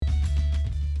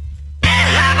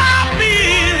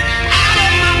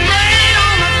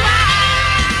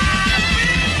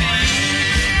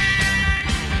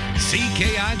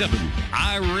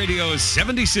iRadio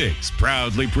 76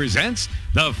 proudly presents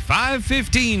the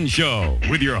 515 Show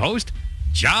with your host,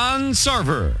 John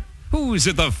Sarver. Who's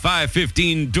at the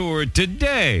 515 door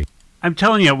today? I'm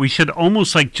telling you, we should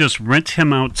almost just rent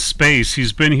him out space.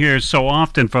 He's been here so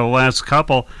often for the last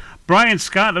couple. Brian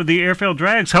Scott of the Airfield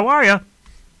Drags, how are you?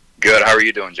 Good. How are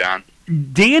you doing, John?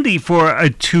 Dandy for a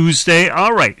Tuesday.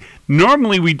 All right.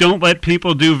 Normally we don't let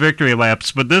people do victory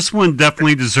laps, but this one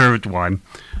definitely deserved one.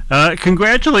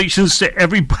 Congratulations to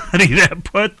everybody that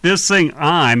put this thing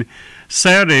on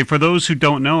Saturday. For those who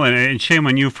don't know, and shame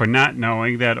on you for not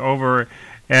knowing, that over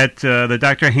at the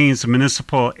Dr. Haynes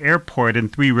Municipal Airport in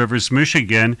Three Rivers,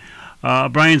 Michigan,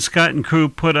 Brian Scott and crew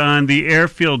put on the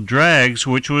Airfield Drags,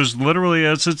 which was literally,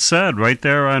 as it said, right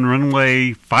there on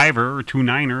runway 5er or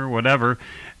 29er or whatever.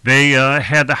 They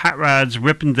had the hot rods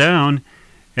ripping down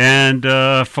and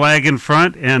flag in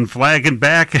front and flag in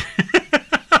back.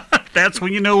 That's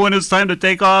when you know when it's time to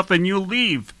take off and you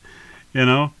leave. You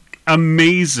know,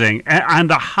 amazing. On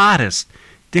the hottest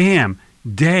damn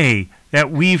day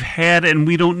that we've had, and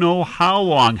we don't know how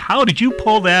long. How did you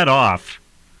pull that off?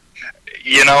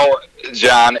 You know,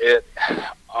 John,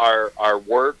 our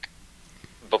work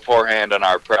beforehand and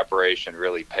our preparation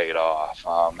really paid off.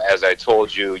 As I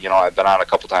told you, I've been on a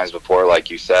couple times before, like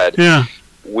you said. Yeah.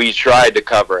 We tried to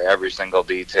cover every single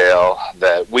detail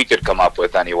that we could come up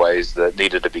with anyways that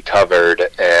needed to be covered,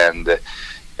 and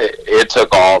it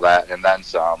took all that and then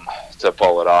some to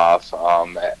pull it off.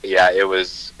 It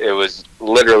was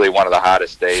literally one of the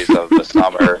hottest days of the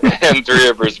summer in Three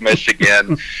Rivers,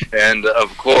 Michigan, and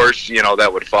of course, that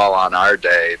would fall on our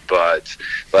day, but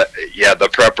yeah, the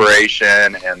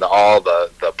preparation and all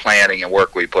the planning and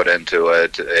work we put into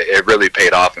it, it really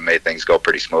paid off and made things go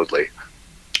pretty smoothly.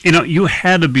 You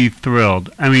had to be thrilled.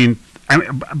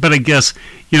 But I guess,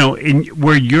 in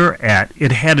where you're at,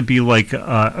 it had to be like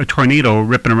a tornado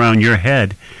ripping around your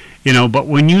head, But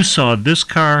when you saw this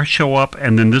car show up,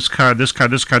 and then this car,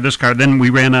 then we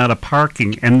ran out of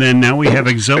parking, and then now we have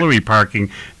auxiliary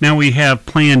parking. Now we have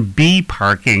Plan B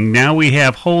parking. Now we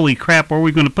have, holy crap, where are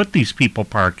we going to put these people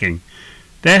parking?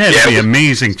 That had to be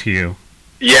amazing to you.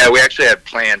 Yeah, we actually had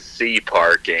Plan C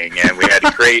parking, and we had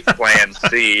to create Plan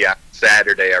C on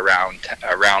Saturday around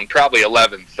probably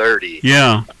 11:30.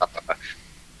 Yeah.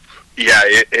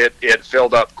 It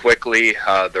filled up quickly.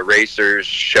 The racers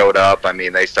showed up.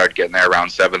 They started getting there around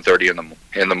 7:30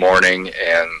 in the morning,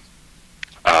 and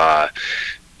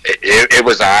it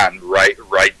was on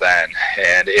right then,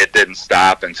 and it didn't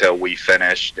stop until we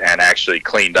finished and actually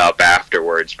cleaned up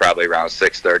afterwards, probably around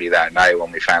 6:30 that night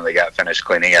when we finally got finished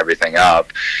cleaning everything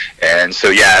up. And so,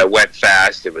 yeah, it went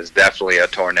fast. It was definitely a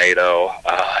tornado.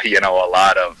 A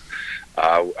lot of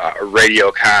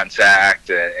radio contact,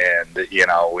 and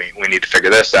we need to figure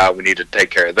this out. We need to take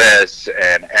care of this,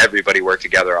 and everybody worked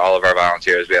together. All of our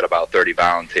volunteers, we had about 30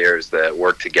 volunteers that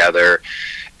worked together.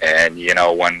 And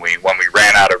when we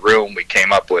ran out of room, we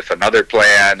came up with another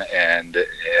plan, and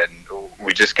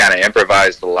we just kind of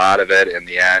improvised a lot of it in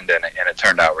the end, and it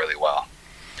turned out really well.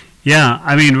 Yeah,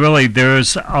 really,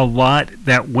 there's a lot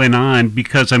that went on,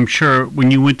 because I'm sure when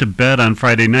you went to bed on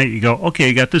Friday night, you go, okay,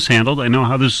 I got this handled. I know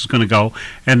how this is going to go.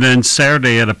 And then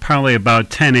Saturday at probably about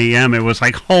 10 a.m., it was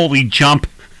like, holy jump.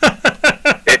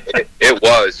 It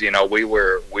was.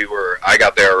 I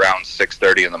got there around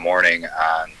 6:30 in the morning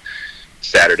on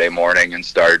Saturday morning and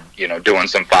started, doing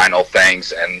some final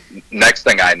things. And next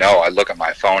thing I know, I look at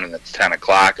my phone and it's 10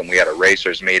 o'clock, and we had a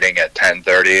racers meeting at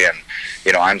 10:30,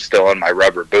 and I'm still in my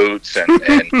rubber boots and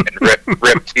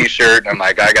ripped t-shirt, and I'm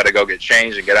like, I got to go get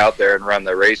changed and get out there and run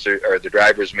the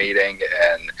drivers meeting.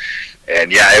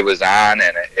 And yeah, it was on,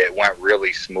 and it went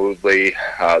really smoothly.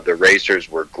 The racers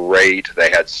were great. They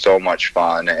had so much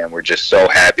fun, and we're just so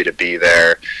happy to be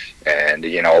there. And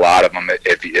a lot of them,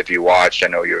 if you watched, I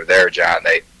know you were there, John,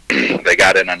 they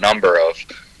got in a number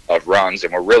of runs,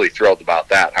 and we're really thrilled about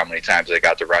that, how many times they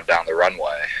got to run down the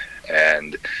runway.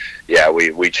 And yeah,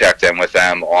 we checked in with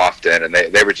them often, and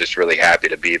they were just really happy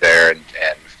to be there, and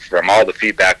from all the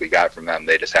feedback we got from them,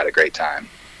 they just had a great time.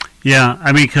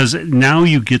 Yeah, because now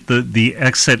you get the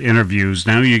exit interviews.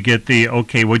 Now you get the,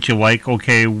 okay, what you like,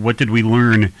 okay, what did we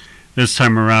learn this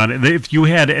time around? If you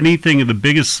had anything, the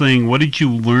biggest thing, what did you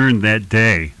learn that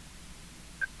day?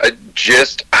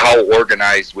 Just how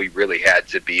organized we really had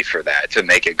to be for that, to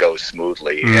make it go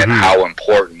smoothly, and how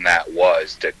important that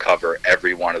was to cover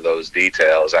every one of those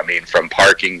details. From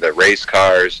parking the race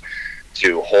cars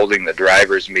to holding the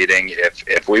drivers meeting.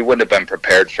 If we wouldn't have been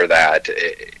prepared for that,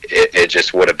 it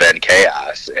just would have been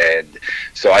chaos. And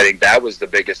so I think that was the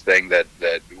biggest thing that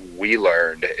we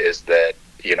learned, is that,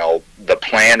 the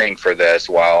planning for this,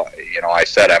 while, I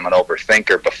said I'm an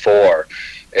overthinker before,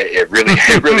 it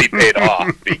really paid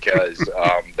off, because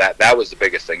that was the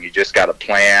biggest thing. You just got to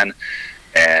plan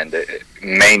and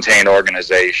maintain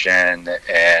organization,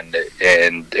 and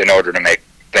in order to make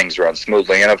things run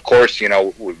smoothly. And of course,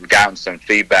 we've gotten some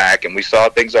feedback, and we saw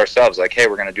things ourselves like, hey,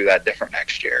 we're going to do that different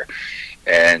next year.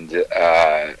 And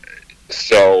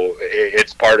so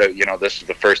it's part of, this is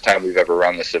the first time we've ever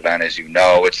run this event, as you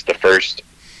know. It's the first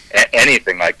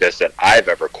anything like this that I've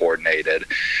ever coordinated.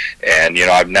 And,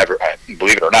 I've never,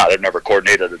 believe it or not, I've never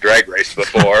coordinated a drag race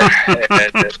before.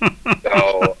 And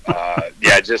so,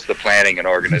 just the planning and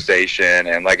organization.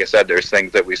 And like I said, there's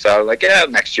things that we saw like,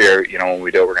 next year, when we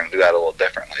do it, we're going to do that a little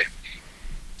differently.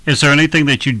 Is there anything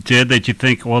that you did that you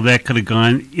think, well, that could have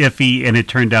gone iffy and it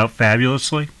turned out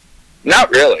fabulously? Not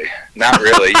really. And I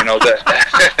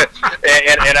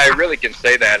really can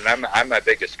say that, and I'm my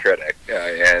biggest critic.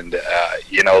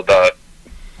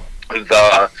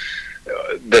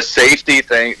 The safety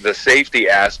thing, the safety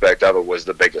aspect of it was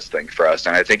the biggest thing for us,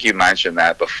 and I think you mentioned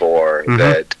that before. Mm-hmm.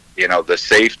 That the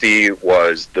safety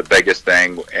was the biggest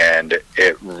thing, and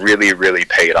it really, really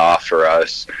paid off for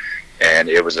us. And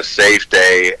it was a safe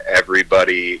day.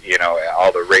 Everybody,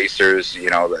 all the racers,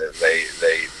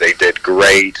 they did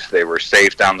great. They were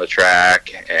safe down the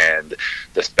track. And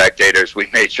the spectators, we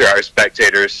made sure our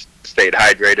spectators stayed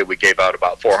hydrated. We gave out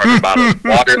about 400 bottles of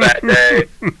water that day.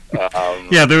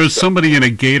 There was somebody in a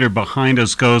gator behind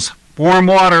us goes, warm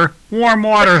water, who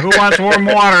wants warm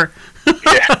water?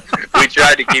 Yeah, we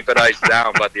tried to keep it iced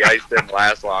down, but the ice didn't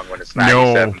last long when it's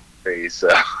 97 degrees. So.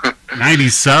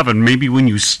 97, maybe when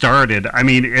you started. I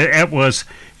mean, it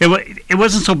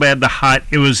wasn't so bad, the hot,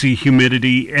 it was the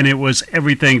humidity, and it was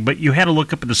everything, but you had to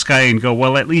look up at the sky and go,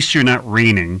 well, at least you're not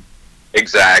raining.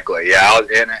 Exactly, yeah.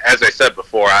 And as I said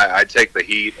before, I take the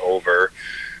heat over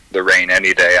the rain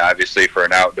any day, obviously, for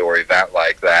an outdoor event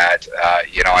like that.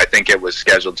 I think it was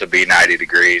scheduled to be 90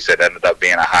 degrees. It ended up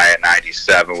being a high of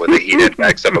 97 with a heat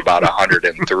index of about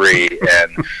 103.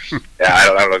 And I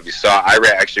don't know if you saw, I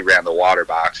actually ran the water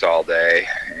box all day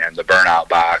and the burnout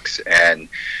box. And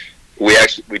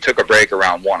we took a break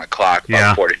around 1 o'clock,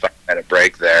 about a 45-minute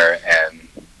break there. And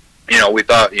we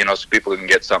thought, so people can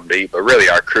get something to eat, but really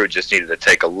our crew just needed to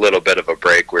take a little bit of a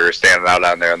break. We were standing out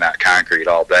on there in that concrete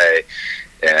all day,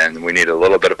 and we needed a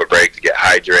little bit of a break to get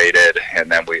hydrated,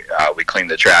 and then we cleaned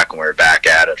the track, and we were back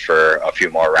at it for a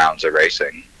few more rounds of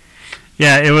racing.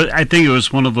 Yeah, I think it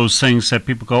was one of those things that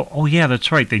people go, oh yeah,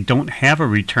 that's right, they don't have a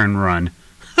return run.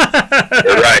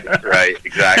 Right,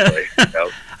 exactly.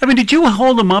 Yep. I mean, did you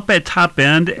hold them up at top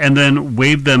end and then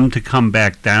wave them to come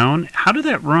back down? How did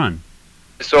that run?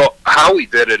 So how we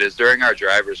did it is during our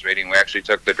drivers meeting, we actually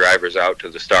took the drivers out to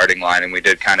the starting line, and we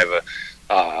did kind of a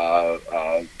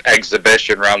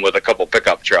exhibition run with a couple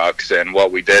pickup trucks. And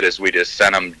what we did is we just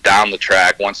sent them down the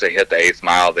track. Once they hit the 8th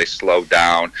mile, they slowed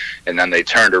down, and then they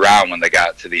turned around when they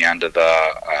got to the end of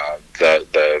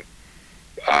the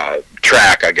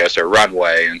track, I guess, or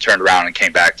runway, and turned around and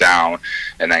came back down,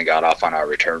 and then got off on our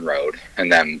return road. And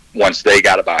then once they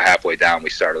got about halfway down, we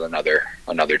started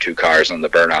another 2 cars in the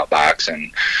burnout box,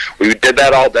 and we did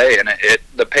that all day. And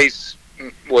the pace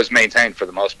was maintained for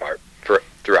the most part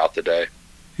throughout the day.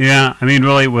 Yeah, I mean,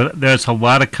 really, there's a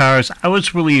lot of cars. I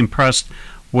was really impressed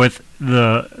with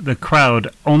the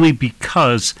crowd, only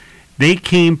because they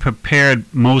came prepared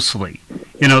mostly.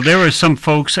 There were some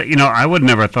folks that, I would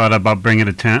never thought about bringing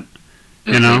a tent,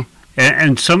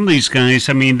 and some of these guys,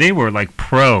 I mean, they were like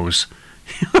pros.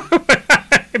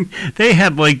 They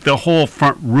had like the whole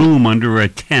front room under a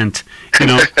tent,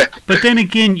 But then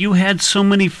again, you had so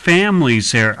many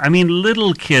families there. I mean,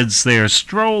 little kids there,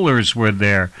 strollers were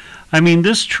there. I mean,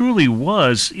 this truly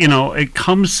was,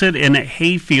 come sit in a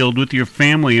hayfield with your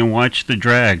family and watch the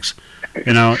drags.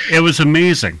 It was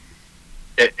amazing.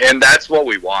 And that's what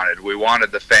we wanted. We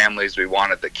wanted the families, we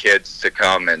wanted the kids to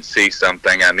come and see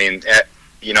something. I mean,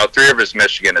 Three Rivers,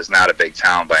 Michigan is not a big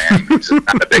town by any means. It's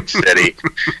not a big city.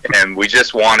 And we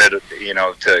just wanted,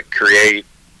 to create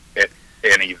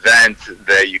an event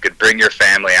that you could bring your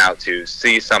family out to,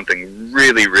 see something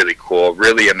really, really cool,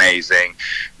 really amazing,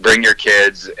 bring your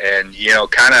kids, and,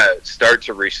 kind of start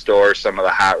to restore some of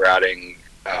the hot rodding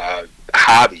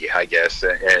hobby, I guess,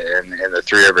 in the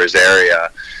Three Rivers area.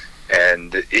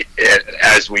 And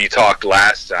as we talked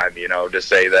last time, to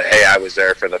say that, hey, I was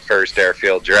there for the first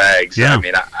airfield drags. Yeah. I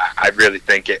mean, I really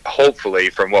think hopefully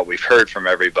from what we've heard from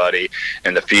everybody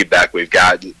and the feedback we've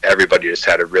got, everybody just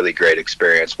had a really great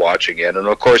experience watching it. And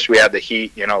of course we had the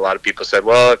heat. A lot of people said,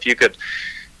 well, if you could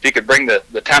bring the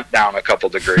temp down a couple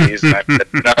degrees. And I said,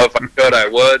 if I could, I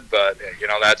would, but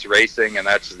that's racing, and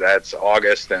that's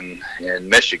August in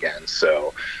Michigan.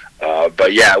 So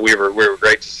But yeah, we were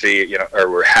great to see, or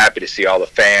we're happy to see all the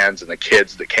fans and the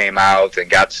kids that came out and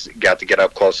got to get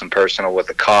up close and personal with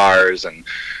the cars and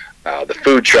the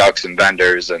food trucks and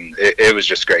vendors, and it was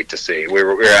just great to see. We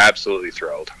were absolutely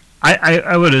thrilled.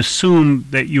 I would assume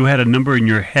that you had a number in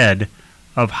your head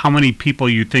of how many people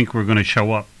you think were going to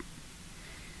show up.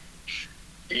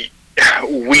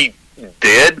 We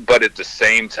did, but at the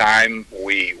same time,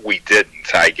 we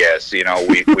didn't. I guess we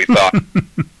thought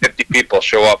 50 people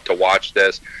show up to watch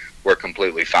this. We're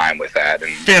completely fine with that,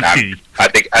 and 50. I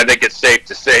think it's safe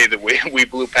to say that we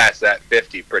blew past that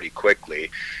 50 pretty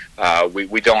quickly.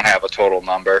 We don't have a total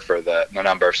number for the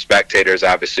number of spectators.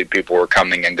 Obviously, people were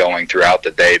coming and going throughout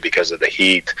the day because of the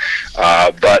heat.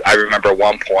 But I remember at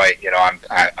one point,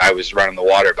 I was running the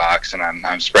water box and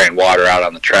I'm spraying water out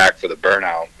on the track for the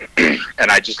burnout.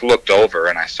 And I just looked over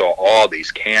and I saw all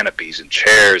these canopies and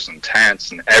chairs and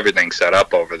tents and everything set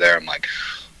up over there. I'm like,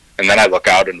 and then I look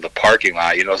out into the parking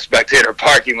lot, spectator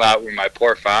parking lot where my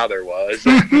poor father was.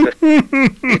 And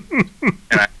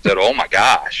I said, "Oh my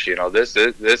gosh, this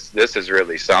is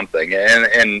really something."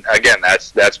 And again,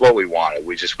 that's what we wanted.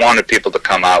 We just wanted people to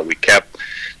come out. We kept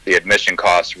the admission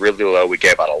costs really low. We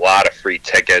gave out a lot of free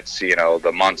tickets,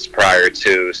 the months prior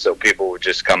to, so people would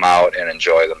just come out and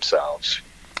enjoy themselves.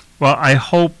 Well, I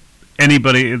hope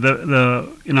anybody,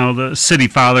 the city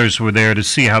fathers were there to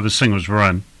see how this thing was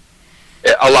run.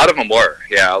 A lot of them were,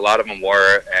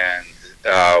 and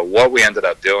what we ended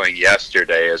up doing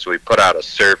yesterday is we put out a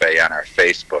survey on our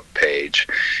Facebook page,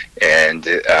 and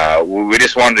we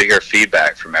just wanted to hear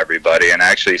feedback from everybody. And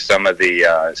actually, some of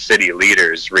the city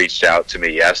leaders reached out to me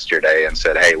yesterday and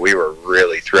said, "Hey, we were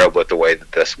really thrilled with the way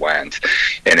that this went,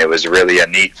 and it was really a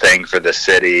neat thing for the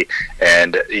city."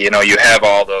 And you have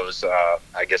all those,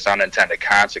 I guess, unintended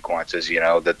consequences.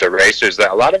 That the racers,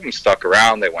 that a lot of them stuck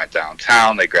around. They went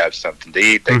downtown, they grabbed something to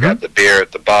eat, they grabbed the beer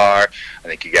at the bar. I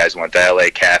think you guys went to LA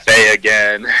Cafe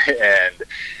again, and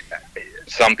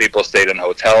some people stayed in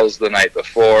hotels the night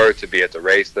before to be at the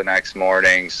race the next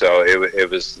morning. So it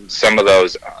was some of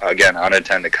those, again,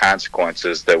 unintended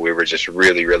consequences that we were just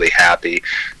really, really happy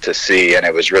to see, and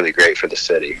it was really great for the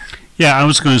city. Yeah, I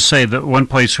was going to say that one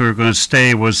place we were going to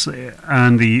stay was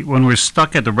when we're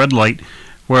stuck at the red light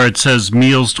where it says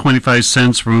meals 25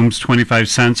 cents, rooms 25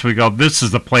 cents. We go, this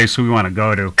is the place we want to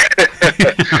go to.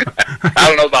 I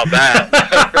don't know about that.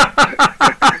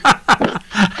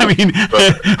 I mean,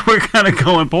 we're kind of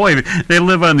going, boy, they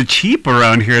live on the cheap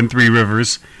around here in Three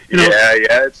Rivers.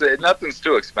 Yeah, nothing's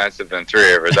too expensive in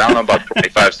Three Rivers. I don't know about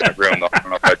 25-cent room, though. I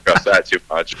don't know if I trust that too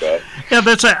much, but yeah,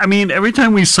 every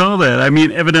time we saw that,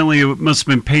 evidently it must have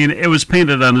been painted. It was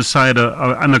painted on the side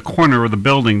on the corner of the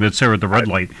building that's there at the red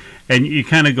light, and you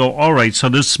kind of go, all right, so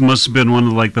this must have been one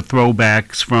of the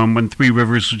throwbacks from when Three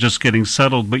Rivers was just getting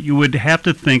settled. But you would have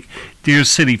to think, dear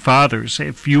city fathers,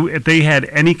 if they had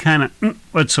any kind of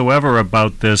whatsoever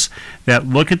about this, that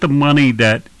look at the money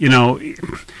that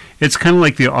it's kind of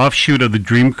like the offshoot of the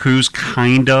Dream Cruise,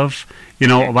 kind of. A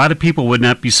lot of people would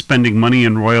not be spending money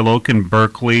in Royal Oak and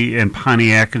Berkeley and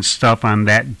Pontiac and stuff on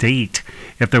that date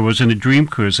if there wasn't a Dream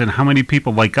Cruise. And how many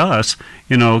people like us,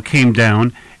 came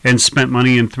down and spent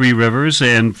money in Three Rivers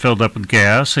and filled up with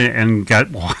gas and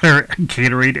got water and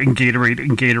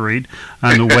Gatorade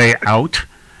on the way out,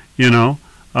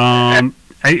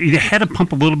 it had to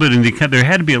pump a little bit there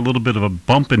had to be a little bit of a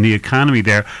bump in the economy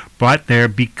there, but there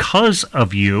because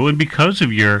of you and because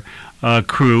of your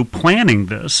crew planning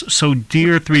this. So,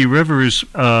 dear Three Rivers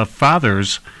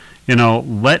fathers,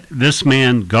 let this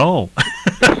man go.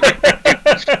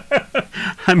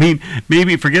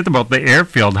 Maybe forget about the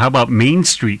airfield. How about Main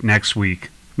Street next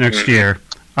year?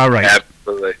 All right.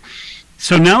 Absolutely.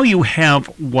 So now you have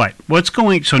what?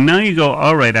 So now you go,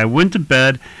 all right, I went to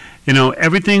bed.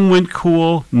 Everything went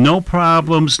cool, no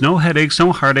problems, no headaches,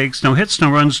 no heartaches, no hits, no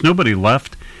runs, nobody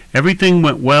left. Everything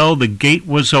went well, the gate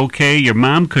was okay, your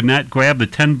mom could not grab the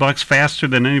 $10 faster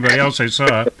than anybody else I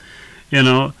saw,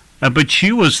 but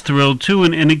she was thrilled too,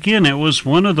 and again, it was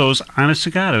one of those, honest to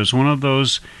God, it was one of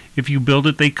those, if you build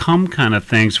it, they come kind of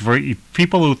things. For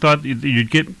people who thought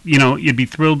you'd be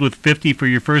thrilled with 50 for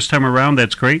your first time around,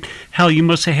 that's great. Hell, you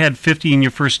must have had 50 in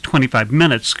your first 25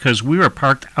 minutes, because we were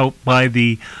parked out by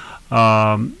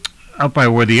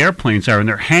where the airplanes are in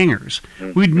their hangars.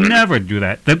 We'd never do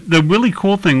that. The really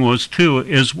cool thing was, too,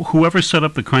 is whoever set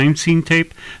up the crime scene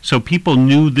tape, so people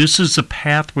knew this is a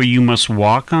path where you must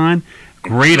walk on.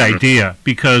 Great idea,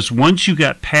 because once you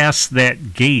got past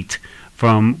that gate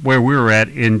from where we were at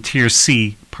in Tier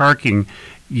C parking,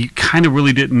 you kind of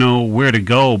really didn't know where to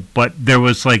go, but there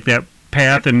was that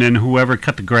path, and then whoever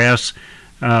cut the grass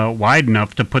wide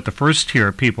enough to put the first tier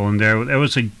of people in there,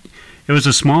 it it was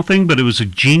a small thing, but it was a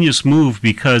genius move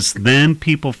because then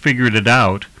people figured it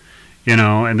out,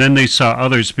 and then they saw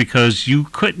others because you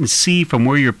couldn't see from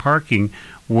where you're parking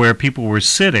where people were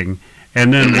sitting.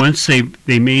 And then once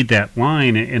they made that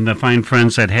line, and the fine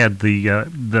friends that had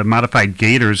the modified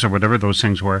gators or whatever those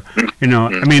things were,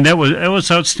 I mean that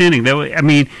was outstanding.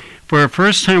 For a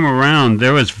first time around,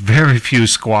 there was very few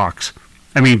squawks.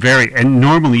 I mean, and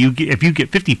normally if you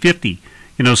get 50-50,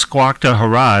 squawk to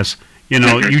hurrahs,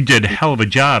 you did a hell of a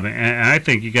job. And I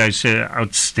think you guys did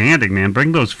outstanding, man.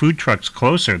 Bring those food trucks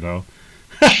closer, though.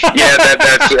 Yeah,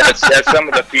 that's some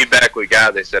of the feedback we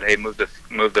got. They said, "Hey, move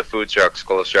the food trucks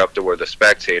closer up to where the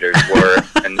spectators were."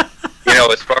 And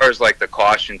as far as like the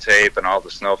caution tape and all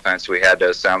the snow fence we had to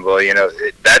assemble,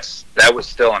 that was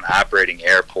still an operating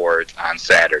airport on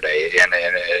Saturday, and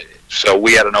so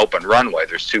we had an open runway.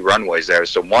 There's 2 runways there,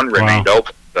 so one remained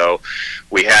open. So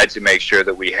we had to make sure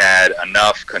that we had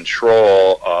enough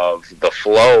control of the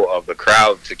flow of the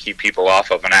crowd to keep people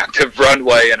off of an active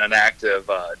runway and an active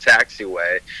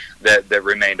taxiway that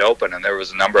remained open. And there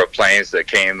was a number of planes that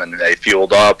came and they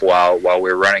fueled up while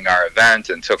we were running our event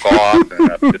and took off and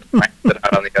landed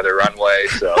out on the other runway.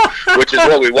 So, which is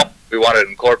what we want. We wanted to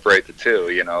incorporate the two,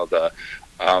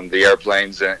 the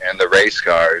airplanes and the race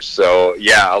cars. So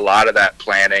yeah, a lot of that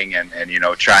planning and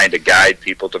trying to guide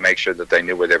people to make sure that they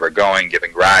knew where they were going,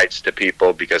 giving rides to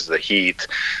people because of the heat.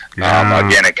 Yeah.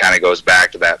 Again, it kind of goes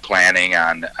back to that planning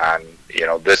on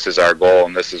this is our goal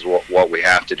and this is what we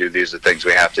have to do. These are the things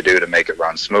we have to do to make it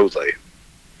run smoothly.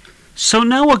 So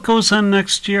now what goes on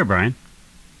next year, Brian?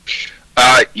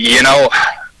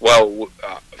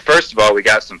 First of all, we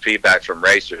got some feedback from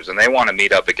racers, and they want to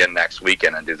meet up again next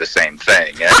weekend and do the same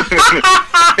thing. And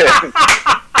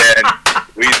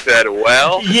we said,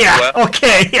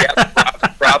 okay.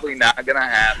 Probably not going to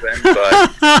happen,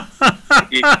 but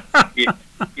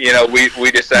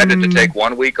we decided to take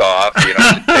 1 week off, to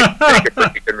take a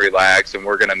break and relax, and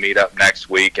we're going to meet up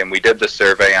next week. And we did the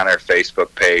survey on our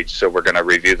Facebook page, so we're going to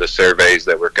review the surveys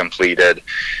that were completed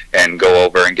and go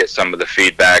over and get some of the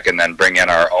feedback and then bring in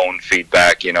our own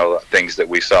feedback, things that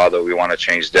we saw that we want to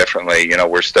change differently.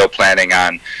 We're still planning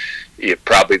on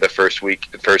probably the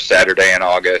first Saturday in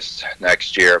August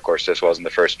next year. Of course, this wasn't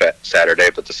the first Saturday,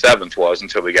 but the 7th was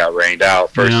until we got rained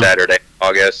out. First Saturday in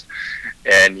August.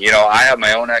 And, I have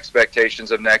my own expectations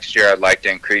of next year. I'd like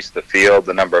to increase the field,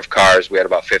 the number of cars. We had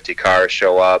about 50 cars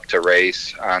show up to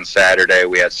race on Saturday.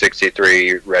 We had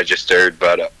 63 registered,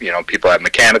 but, people had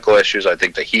mechanical issues. I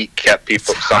think the heat kept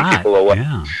some people away.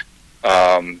 Yeah.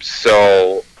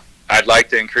 So I'd like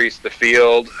to increase the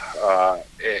field.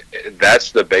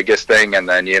 That's the biggest thing. And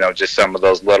then, just some of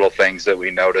those little things that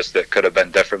we noticed that could have been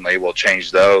differently, we'll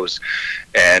change those.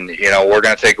 And, we're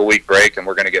going to take a week break and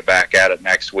we're going to get back at it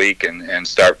next week and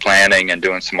start planning and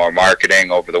doing some more marketing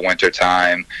over the winter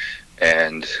time.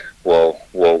 And we'll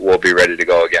be ready to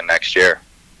go again next year.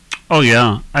 Oh,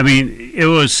 yeah. I mean, it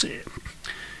was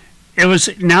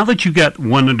now that you got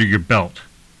one under your belt,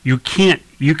 you can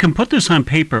put this on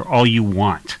paper all you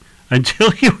want.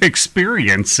 Until you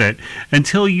experience it,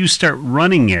 until you start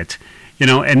running it,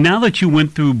 and now that you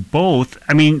went through both,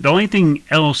 I mean, the only thing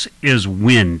else is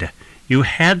wind. You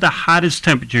had the hottest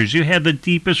temperatures, you had the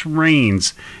deepest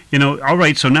rains, all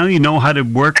right, so now you know how to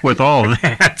work with all of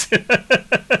that.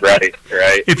 Right.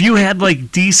 If you had,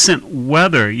 like, decent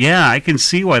weather, yeah, I can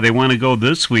see why they want to go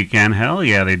this weekend. Hell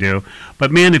yeah, they do.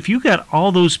 But, man, if you got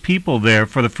all those people there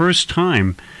for the first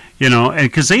time, and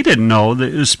because they didn't know,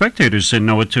 the spectators didn't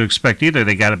know what to expect either.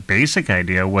 They got a basic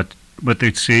idea what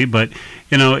they'd see, but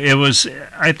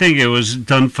I think it was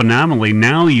done phenomenally.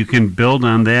 Now you can build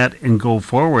on that and go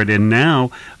forward, and now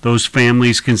those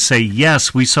families can say,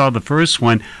 yes, we saw the first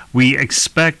one. We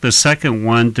expect the second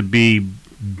one to be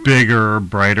bigger,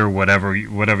 brighter, whatever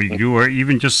you do, or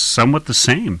even just somewhat the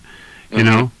same.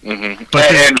 Mm-hmm.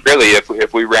 But and really,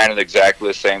 if we ran it exactly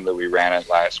the same that we ran it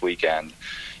last weekend,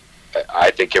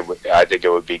 I think it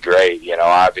would be great.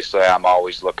 Obviously I'm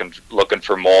always looking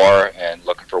for more and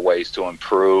looking for ways to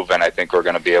improve, and I think we're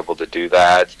going to be able to do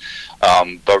that.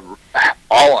 But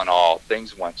all in all,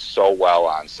 things went so well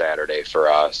on Saturday for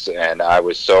us, and I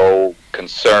was so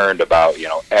concerned about,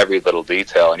 every little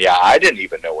detail. And yeah, I didn't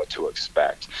even know what to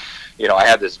expect. I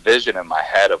had this vision in my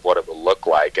head of what it would look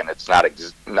like, and it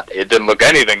didn't look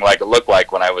anything like it looked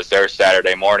like when I was there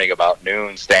Saturday morning about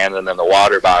noon, standing in the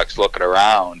water box looking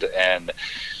around. And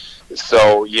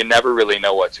so you never really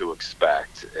know what to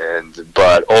expect.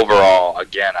 But overall,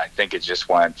 again, I think it just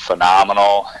went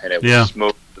phenomenal, and it was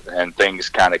smooth, and things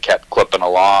kind of kept clipping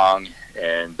along.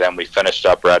 And then we finished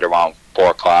up right around 4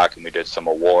 o'clock, and we did some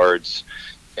awards.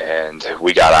 and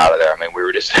we got out of there. I mean, we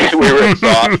were just we were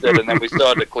exhausted, and then we still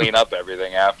had to clean up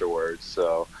everything afterwards.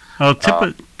 So, well,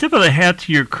 tip of the hat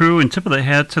to your crew, and tip of the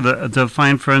hat to the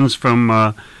fine friends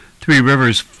from Three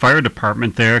Rivers Fire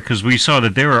Department there, because we saw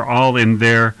that they were all in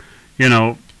their,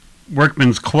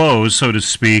 workman's clothes, so to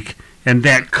speak, and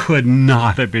that could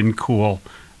not have been cool.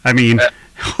 I mean,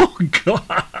 oh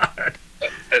God.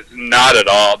 Not at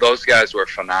all. Those guys were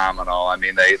phenomenal. I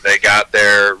mean, they got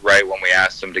there right when we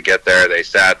asked them to get there. They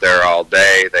sat there all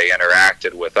day. They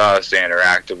interacted with us. They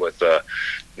interacted with the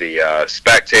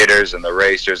spectators and the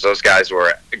racers. Those guys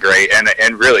were great,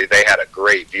 and really they had a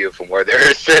great view from where they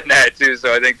were sitting at too.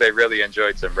 So I think they really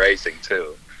enjoyed some racing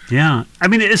too. Yeah, I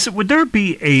mean, would there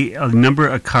be a number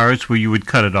of cars where you would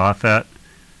cut it off at?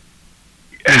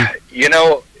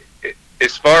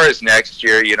 As far as next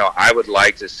year, I would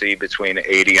like to see between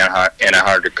 80 and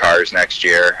 100 cars next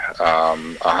year,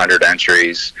 100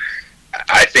 entries.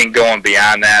 I think going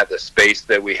beyond that, the space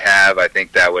that we have, I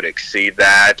think that would exceed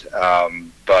that.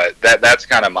 But that's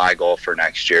kind of my goal for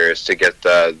next year, is to get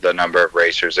the number of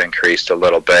racers increased a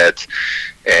little bit.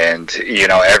 And,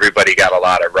 everybody got a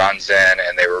lot of runs in,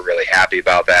 and they were really happy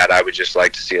about that. I would just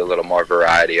like to see a little more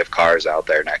variety of cars out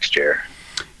there next year.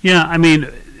 Yeah, I mean,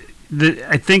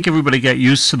 I think everybody got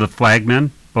used to the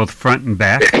flagmen, both front and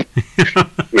back.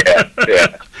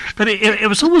 Yeah. But it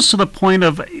was almost to the point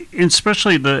of,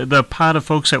 especially the pot of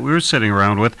folks that we were sitting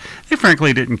around with, they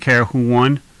frankly didn't care who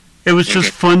won. It was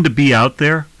just fun to be out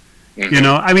there.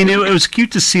 I mean, it was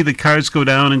cute to see the cars go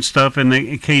down and stuff, and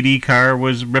the KD car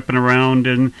was ripping around,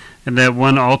 and that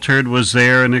one altered was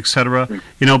there, and etc.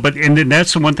 But then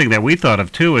that's the one thing that we thought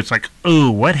of too. It's like, oh,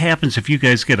 what happens if you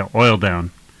guys get an oil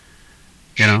down?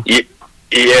 Yeah,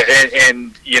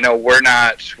 and we're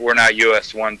not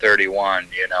US 131.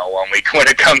 When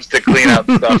it comes to cleanup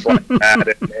stuff like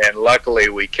that, and luckily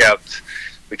we kept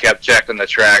checking the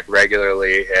track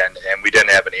regularly, and we didn't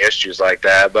have any issues like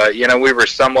that. But we were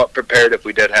somewhat prepared if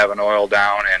we did have an oil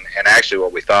down, and actually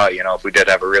what we thought, if we did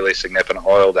have a really significant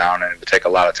oil down and it would take a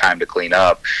lot of time to clean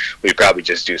up, we'd probably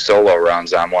just do solo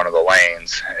runs on one of the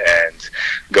lanes and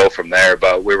go from there.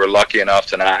 But we were lucky enough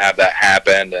to not have that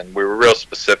happen, and we were real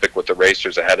specific with the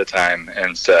racers ahead of time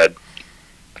and said,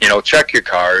 check your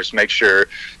cars, make sure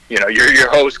your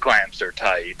hose clamps are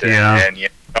tight, and you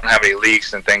don't have any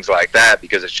leaks and things like that,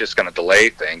 because it's just going to delay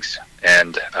things.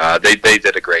 And they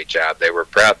did a great job. They were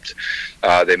prepped.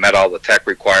 They met all the tech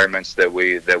requirements that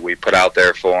we put out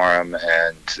there for them.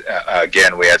 And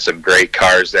again, we had some great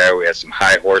cars there. We had some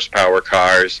high horsepower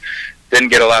cars. Didn't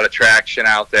get a lot of traction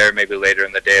out there. Maybe later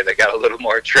in the day they got a little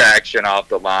more traction off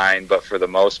the line, but for the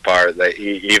most part,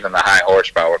 even the high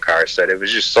horsepower cars said it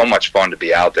was just so much fun to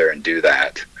be out there and do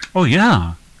that. Oh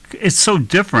yeah, it's so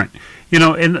different.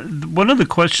 And one of the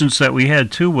questions that we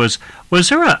had too was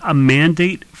there a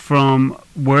mandate from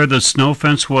where the snow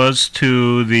fence was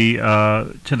to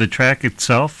the track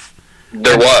itself?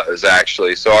 There was,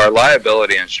 actually. So our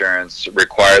liability insurance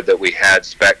required that we had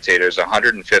spectators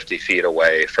 150 feet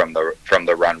away from the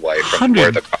runway, from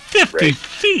where the car raced. 150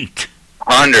 feet.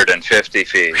 150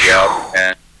 feet. Yep.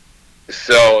 And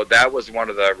so that was one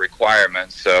of the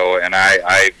requirements. So, and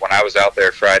I when I was out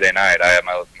there Friday night, I had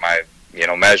my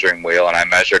measuring wheel, and I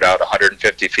measured out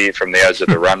 150 feet from the edge of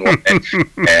the runway,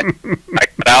 and I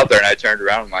got out there and I turned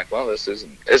around and I'm like, well, this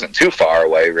isn't too far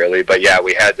away really, but yeah,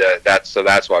 we had to, that's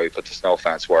why we put the snow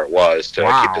fence where it was, to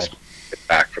keep us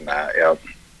back from that. Yep.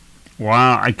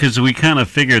 Wow, because we kind of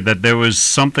figured that there was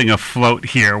something afloat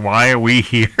here. Why are we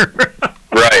here?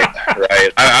 Right.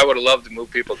 I would have loved to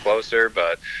move people closer,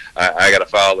 but I got to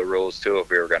follow the rules too if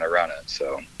we were going to run it.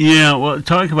 So yeah, well,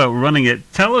 talk about running it.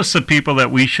 Tell us the people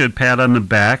that we should pat on the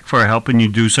back for helping you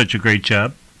do such a great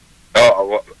job. Oh,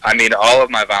 well, I mean, all of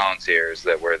my volunteers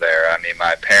that were there. I mean,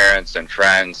 my parents and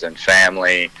friends and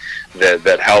family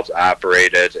that helped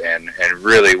operate it, and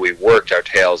really we worked our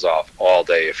tails off all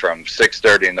day from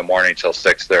 6:30 in the morning till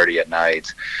 6:30 at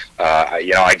night.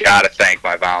 I got to thank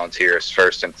my volunteers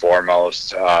first and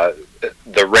foremost.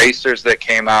 The racers that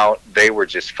came out, they were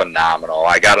just phenomenal.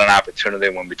 I got an opportunity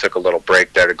when we took a little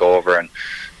break there to go over and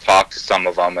talk to some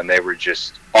of them, and they were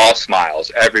just all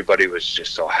smiles. Everybody was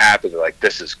just so happy. They're like,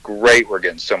 this is great. We're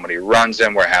getting so many runs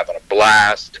in. We're having a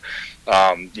blast.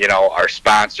 Our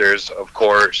sponsors, of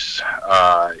course,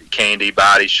 Candy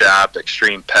Body Shop,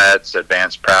 Extreme Pets,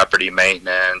 Advanced Property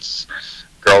Maintenance,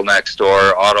 Girl Next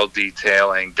Door, Auto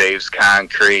Detailing, Dave's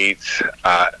Concrete.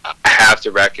 I have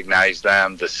to recognize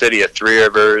them. The City of Three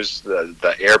Rivers,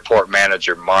 the airport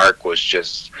manager, Mark, was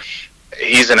just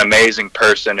he's an amazing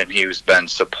person, and he's been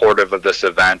supportive of this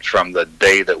event from the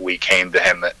day that we came to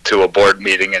him to a board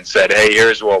meeting and said, hey,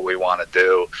 here's what we want to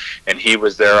do. And he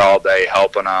was there all day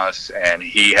helping us, and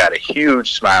he had a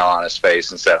huge smile on his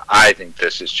face and said, I think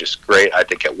this is just great. I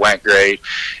think it went great.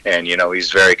 And,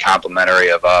 he's very complimentary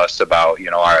of us about,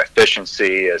 our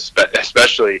efficiency,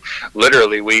 especially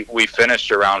literally we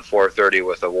finished around 4:30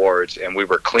 with awards, and we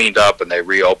were cleaned up, and they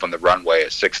reopened the runway at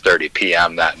 6:30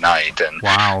 p.m. that night. And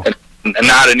wow. And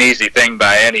not an easy thing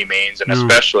by any means, and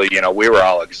especially, we were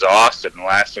all exhausted, and the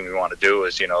last thing we want to do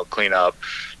is, clean up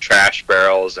trash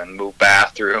barrels and move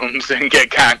bathrooms and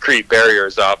get concrete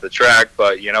barriers off the track.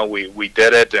 But, we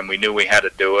did it, and we knew we had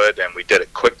to do it, and we did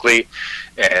it quickly.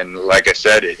 And like I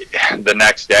said, the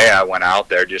next day I went out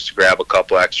there just to grab a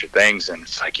couple extra things, and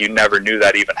it's like you never knew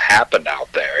that even happened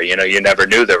out there. You never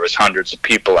knew there was hundreds of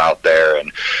people out there,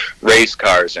 and race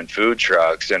cars and food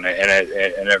trucks. And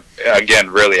again,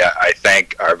 really, I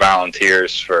thank our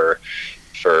volunteers for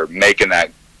making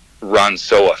that run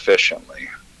so efficiently.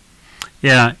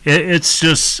 Yeah, it's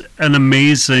just an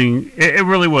amazing, it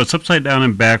really was, upside down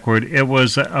and backward. It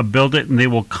was a build it and they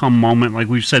will come moment, like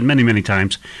we've said many, many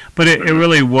times. But it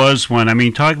really was one. I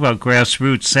mean, talk about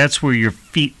grassroots, that's where your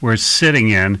feet were sitting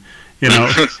in. You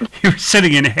were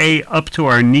sitting in hay up to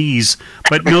our knees,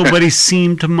 but nobody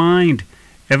seemed to mind.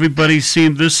 Everybody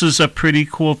seemed, this is a pretty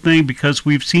cool thing, because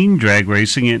we've seen drag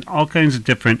racing in all kinds of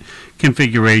different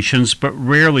configurations, but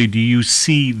rarely do you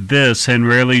see this, and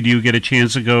rarely do you get a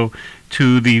chance to go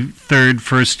to the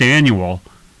first annual,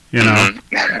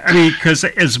 I mean, because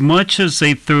as much as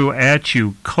they threw at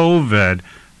you COVID,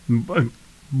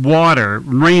 water,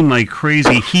 rain like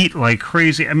crazy, heat like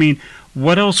crazy, I mean,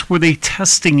 what else were they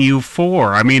testing you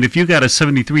for? I mean, if you got a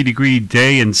 73-degree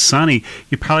day and sunny,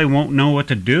 you probably won't know what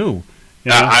to do.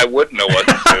 I wouldn't know what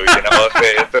to do.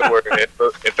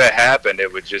 If it happened,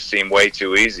 it would just seem way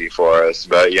too easy for us.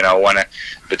 But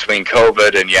between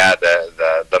COVID and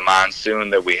the monsoon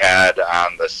that we had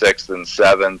on the 6th and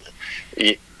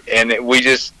 7th, and we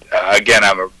just again,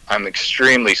 I'm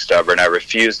extremely stubborn. I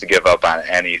refuse to give up on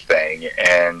anything,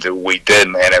 and we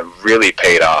didn't, and it really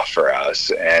paid off for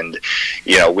us. And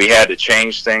we had to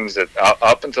change things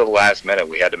up until the last minute.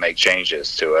 We had to make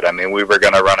changes to it. I mean, we were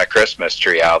going to run a Christmas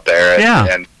tree out there,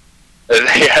 and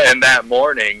that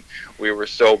morning we were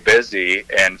so busy,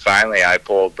 and finally I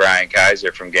pulled Brian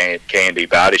Kaiser from K&D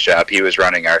Body Shop. He was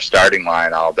running our starting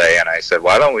line all day, and I said,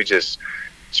 why don't we just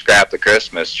scrap the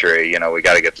Christmas tree? We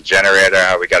got to get the generator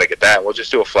out. We got to get that. We'll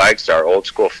just do a flag start, old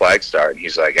school flag start. And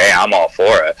he's like, hey, I'm all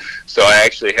for it. So I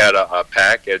actually had a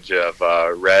package of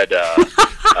red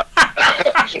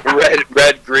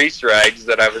grease rags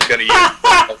that I was going to use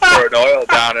for an oil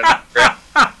down, and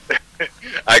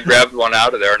I grabbed one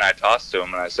out of there and I tossed to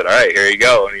him, and I said, all right, here you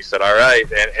go. And he said, all right.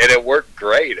 And it worked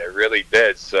great. It really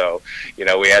did. So,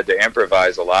 we had to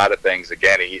improvise a lot of things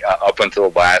again up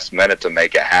until the last minute to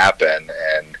make it happen.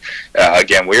 And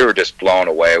again, we were just blown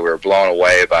away. We were blown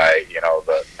away by,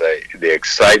 the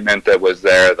excitement that was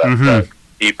there, the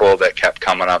people that kept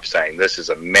coming up saying, this is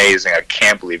amazing. I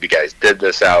can't believe you guys did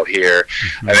this out here.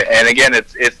 And again,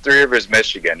 it's Three Rivers,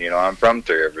 Michigan. I'm from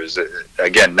Three Rivers.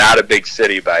 Again, not a big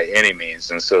city by any means.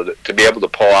 And so to be able to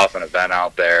pull off an event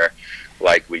out there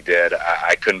like we did,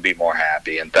 I couldn't be more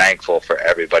happy and thankful for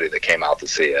everybody that came out to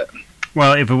see it.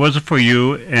 Well, if it wasn't for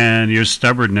you and your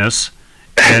stubbornness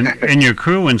and your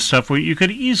crew and stuff, you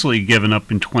could easily given up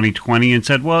in 2020 and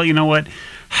said, well, you know what?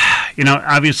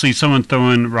 Obviously someone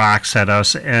throwing rocks at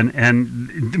us, and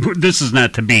this is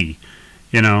not to be,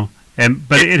 but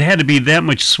it had to be that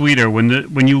much sweeter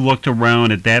when you looked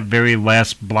around at that very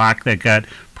last block that got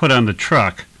put on the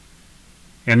truck,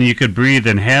 and you could breathe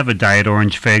and have a Diet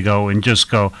Orange Faygo and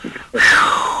just go,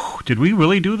 did we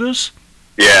really do this?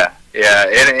 Yeah,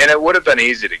 and it would have been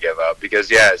easy to give up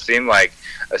because, it seemed like,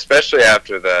 especially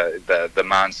after the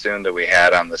monsoon that we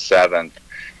had on the 7th,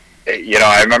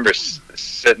 I remember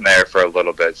sitting there for a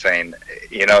little bit saying,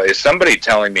 is somebody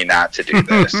telling me not to do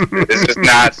this? This is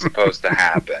not supposed to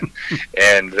happen.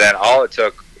 And then all it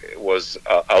took was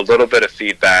a little bit of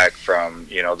feedback from,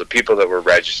 the people that were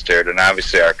registered, and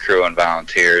obviously our crew and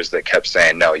volunteers that kept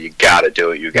saying, no, you got to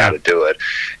do it, you got to do it.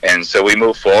 And so we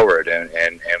moved forward, and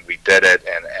we did it,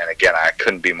 and again, I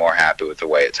couldn't be more happy with the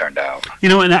way it turned out.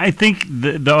 And I think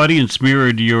the audience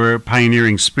mirrored your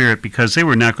pioneering spirit because they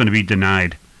were not going to be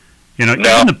denied.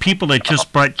 Even the people that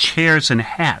just brought chairs and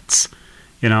hats,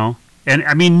 and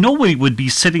I mean, nobody would be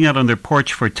sitting out on their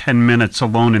porch for 10 minutes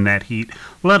alone in that heat,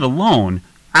 let alone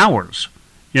hours,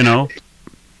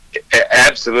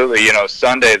 Absolutely.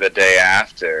 Sunday, the day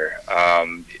after,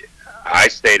 I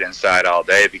stayed inside all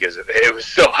day because it was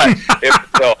so hot. It was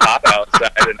so hot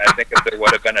outside, and I think if there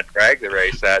would have been a drag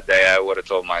race that day, I would have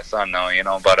told my son, no,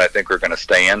 but I think we're going to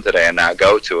stay in today and not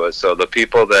go to it. So the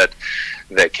people that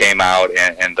came out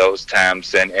in those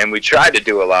temps, and we tried to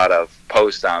do a lot of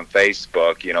posts on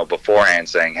Facebook, beforehand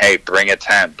saying, hey, bring a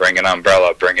tent, bring an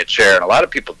umbrella, bring a chair, and a lot of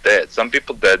people did. Some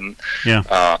people didn't.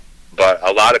 Yeah. But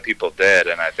a lot of people did,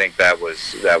 and I think that was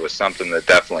something that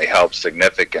definitely helped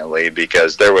significantly,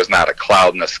 because there was not a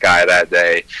cloud in the sky that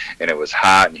day, and it was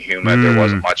hot and humid. There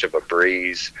wasn't much of a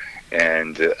breeze,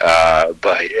 and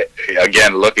but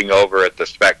again, looking over at the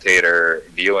spectator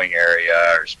viewing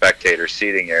area or spectator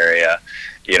seating area,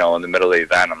 in the middle of the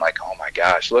event, I'm like, oh my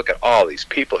gosh, look at all these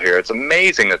people here. It's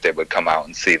amazing that they would come out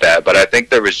and see that. But I think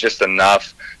there was just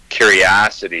enough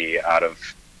curiosity out of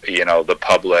the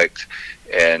public,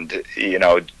 and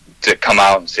to come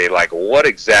out and say, like, what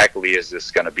exactly is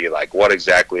this going to be like? What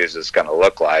exactly is this going to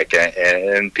look like?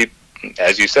 And people,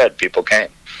 as you said, people came.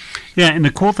 Yeah, and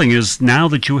the cool thing is now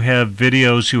that you have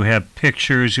videos, you have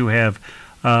pictures, you have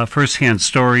firsthand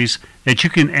stories that you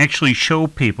can actually show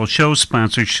people, show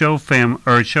sponsors, show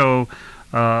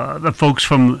the folks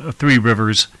from Three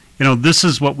Rivers. This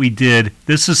is what we did.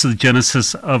 This is the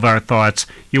genesis of our thoughts.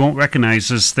 You won't recognize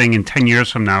this thing in 10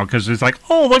 years from now because it's like,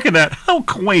 oh, look at that. How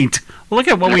quaint. Look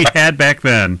at what we had back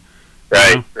then.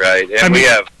 Right. And we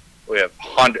have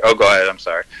hundreds. Oh, go ahead. I'm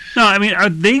sorry. No, I mean, are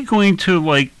they going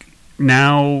to,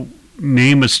 now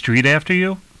name a street after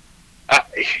you?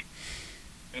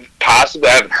 Possibly.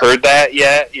 I haven't heard that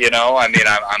yet. I mean,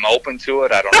 I'm open to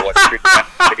it. I don't know what street that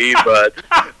would be, but,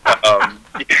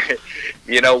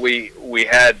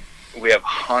 we have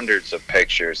hundreds of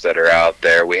pictures that are out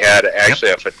there. We had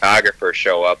actually a photographer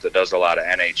show up that does a lot of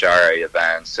NHRA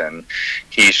events, and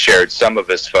he shared some of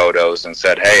his photos and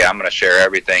said, hey, I'm going to share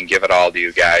everything, give it all to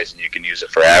you guys, and you can use it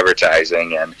for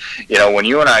advertising. And, when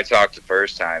you and I talked the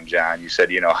first time, John, you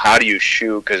said, how do you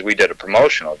shoot, because we did a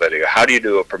promotional video, how do you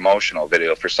do a promotional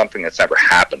video for something that's never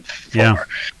happened before? Yeah.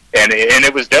 And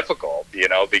it was difficult,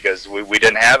 because we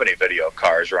didn't have any video of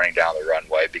cars running down the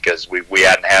runway because we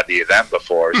hadn't had the event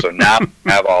before. So now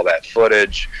we have all that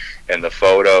footage and the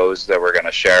photos that we're going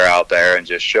to share out there and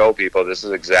just show people this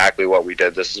is exactly what we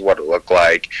did. This is what it looked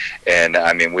like. And,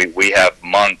 I mean, we have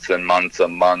months and months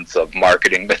and months of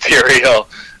marketing material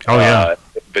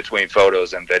between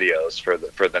photos and videos for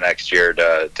the next year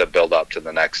to build up to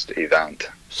the next event.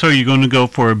 So are you going to go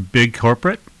for a big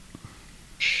corporate?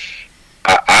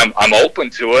 I'm open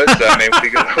to it. I mean,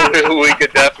 we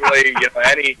could definitely,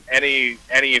 any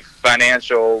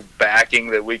financial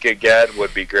backing that we could get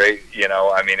would be great.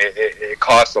 I mean, it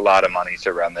costs a lot of money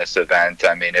to run this event.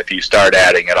 I mean, if you start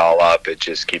adding it all up, it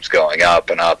just keeps going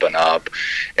up and up and up.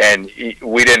 And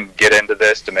we didn't get into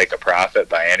this to make a profit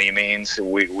by any means.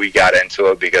 We got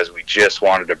into it because we just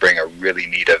wanted to bring a really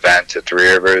neat event to Three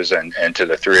Rivers and to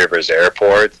the Three Rivers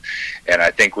Airport. And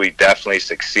I think we definitely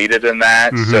succeeded in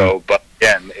that. Mm-hmm. So, but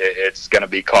again, it's going to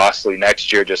be costly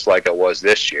next year, just like it was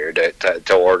this year,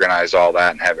 to organize all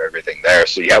that and have everything there.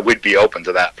 So, yeah, we'd be open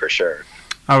to that for sure.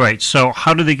 All right. So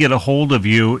how do they get a hold of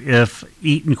you if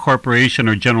Eaton Corporation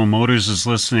or General Motors is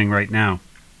listening right now?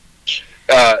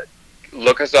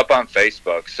 Look us up on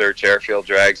Facebook. Search Airfield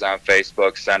Drags on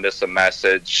Facebook. Send us a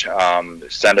message.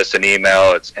 Send us an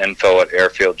email. It's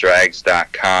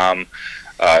info@airfielddrags.com.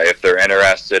 If they're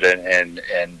interested in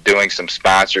doing some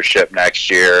sponsorship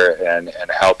next year and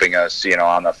helping us,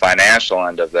 on the financial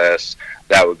end of this,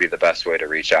 that would be the best way to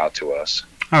reach out to us.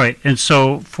 All right. And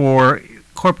so for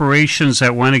corporations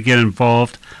that want to get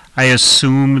involved, I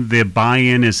assume the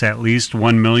buy-in is at least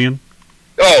 $1 million?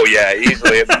 Oh, yeah,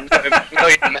 easily.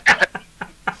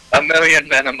 A million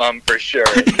minimum for sure.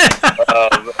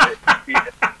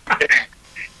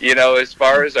 As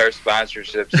far as our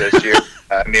sponsorships this year,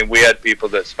 I mean, we had people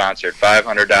that sponsored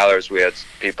 $500. We had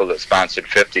people that sponsored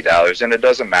 $50, and it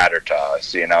doesn't matter to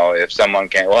us. If someone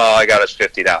came, well, I got us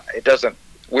 $50. It doesn't.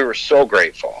 We were so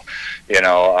grateful.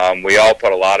 We all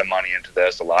put a lot of money into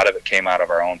this. A lot of it came out of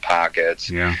our own pockets.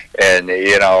 Yeah. And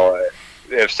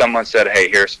if someone said, "Hey,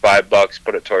 here's $5,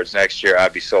 put it towards next year,"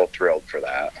 I'd be so thrilled for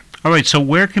that. All right. So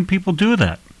where can people do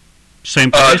that?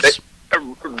 Same place.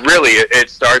 Really, it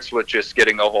starts with just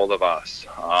getting a hold of us.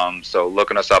 So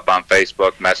looking us up on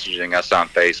Facebook, messaging us on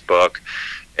Facebook,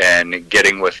 and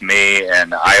getting with me.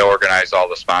 And I organized all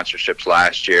the sponsorships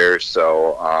last year.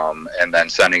 So, and then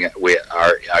sending it.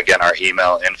 Our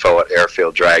email,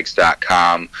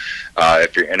 info@airfielddrags.com.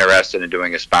 If you're interested in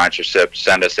doing a sponsorship,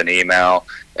 send us an email,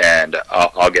 and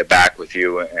I'll get back with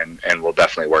you, and we'll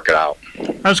definitely work it out.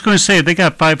 I was going to say, if they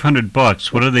got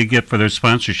 $500, what do they get for their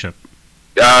sponsorship?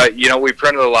 We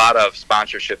printed a lot of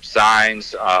sponsorship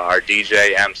signs. Our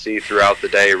DJ MC throughout the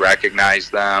day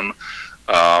recognized them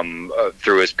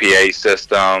through his PA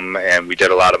system, and we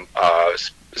did a lot of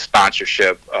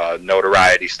sponsorship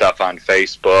notoriety stuff on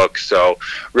Facebook. So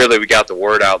really, we got the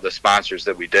word out. The sponsors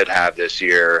that we did have this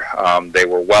year, they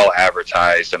were well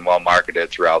advertised and well marketed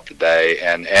throughout the day,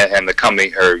 and the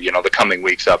coming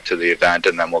weeks up to the event,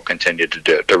 and then we'll continue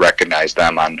to recognize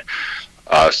them on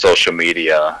social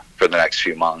media for the next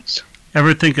few months.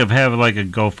 Ever think of having like a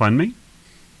GoFundMe?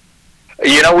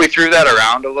 We threw that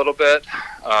around a little bit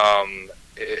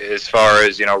as far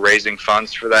as, raising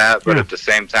funds for that. But at the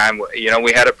same time,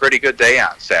 we had a pretty good day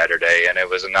on Saturday, and it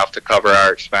was enough to cover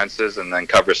our expenses and then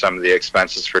cover some of the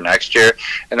expenses for next year.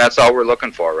 And that's all we're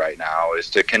looking for right now,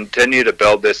 is to continue to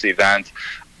build this event.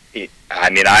 I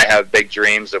mean, I have big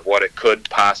dreams of what it could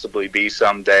possibly be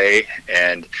someday.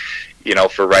 And,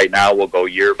 for right now, we'll go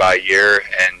year by year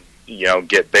and,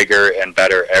 get bigger and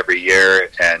better every year.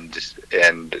 And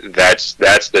that's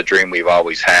the dream we've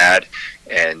always had.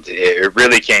 And it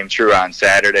really came true on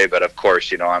Saturday. But of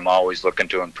course, I'm always looking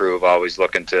to improve, always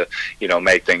looking to,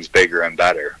 make things bigger and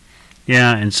better.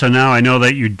 Yeah. And so now I know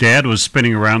that your dad was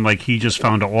spinning around like he just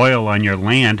found oil on your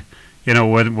land,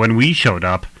 when we showed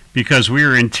up, because we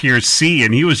were in Tier C,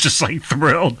 and he was just like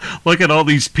thrilled. Look at all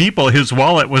these people. His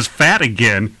wallet was fat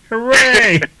again.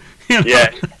 Hooray!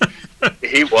 Yeah.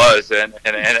 He was, and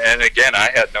again,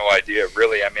 I had no idea,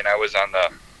 really. I mean, I was on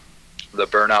the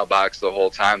burnout box the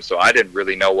whole time, so I didn't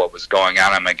really know what was going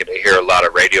on. I'm going to hear a lot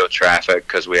of radio traffic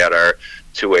because we had our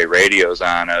two-way radios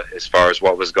on as far as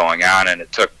what was going on, and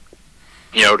it took,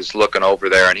 just looking over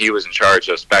there, and he was in charge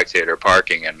of spectator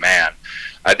parking, and man,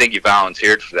 I think he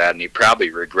volunteered for that, and he probably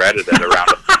regretted it around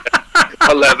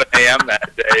 11 a.m.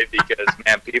 that day because,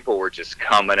 man, people were just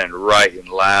coming in right and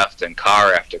left and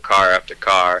car after car after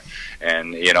car.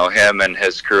 And, him and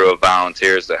his crew of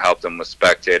volunteers that helped him with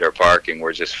spectator parking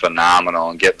were just phenomenal,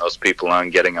 and getting those people in,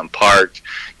 getting them parked,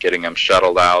 getting them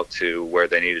shuttled out to where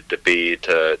they needed to be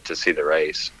to see the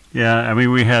race. Yeah, I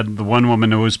mean, we had the one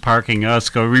woman who was parking us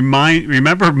go,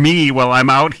 remember me while I'm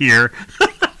out here.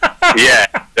 Yeah,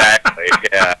 exactly,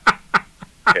 yeah.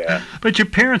 Yeah. But your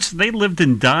parents, they lived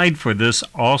and died for this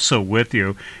also with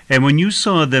you. And when you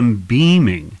saw them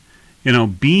beaming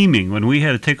when we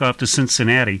had to take off to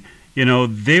Cincinnati,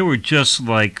 they were just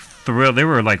like thrilled. They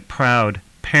were like proud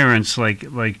parents, like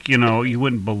you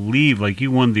wouldn't believe, like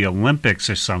you won the Olympics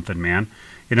or something, man.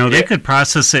 They could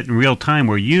process it in real time,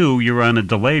 where you're on a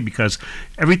delay because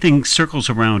everything circles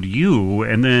around you,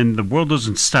 and then the world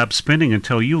doesn't stop spinning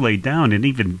until you lay down. And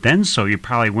even then, so you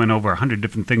probably went over 100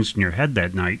 different things in your head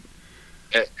that night.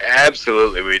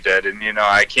 Absolutely, we did, and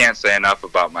I can't say enough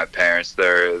about my parents.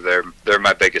 They're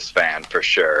my biggest fan for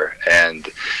sure, and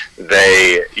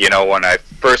they, when I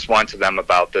first went to them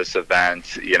about this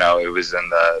event, it was in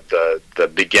the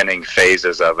beginning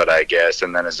phases of it, I guess,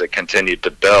 and then as it continued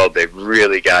to build, they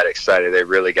really got excited. They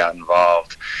really got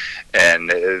involved, and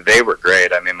they were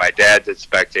great. I mean, my dad did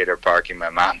spectator parking,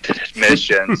 my mom did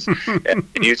admissions, and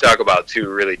you talk about two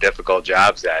really difficult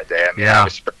jobs that day. I mean, yeah.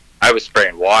 I was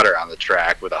spraying water on the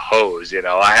track with a hose.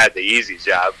 I had the easy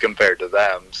job compared to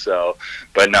them. So,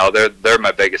 but no, they're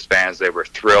my biggest fans. They were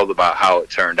thrilled about how it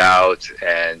turned out,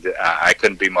 and I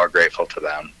couldn't be more grateful to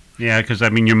them. Yeah, because, I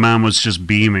mean, your mom was just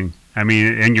beaming. I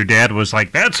mean, and your dad was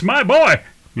like, that's my boy.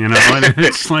 And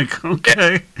it's like,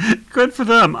 okay, good for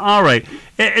them. All right.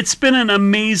 It's been an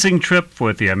amazing trip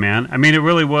with you, man. I mean, it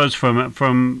really was from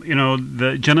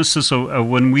the genesis of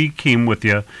when we came with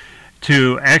you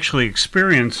to actually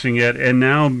experiencing it, and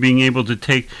now being able to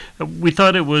take. We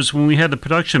thought it was, when we had the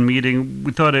production meeting,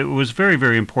 we thought it was very,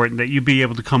 very important that you be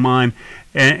able to come on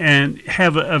and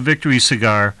have a victory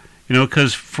cigar,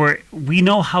 because we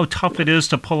know how tough it is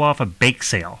to pull off a bake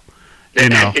sale.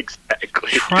 Exactly.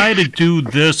 Try to do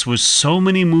this with so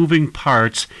many moving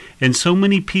parts and so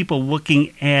many people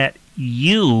looking at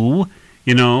you,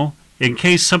 in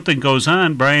case something goes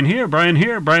on. Brian here, Brian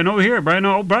over here, Brian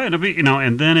over here,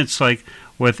 and then it's like,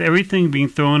 with everything being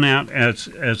thrown out as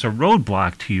a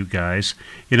roadblock to you guys,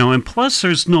 and plus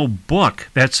there's no book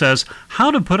that says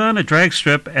how to put on a drag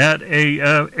strip at a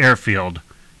airfield.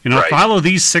 Right. Follow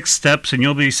these 6 steps and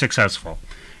you'll be successful.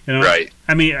 Right.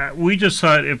 I mean, we just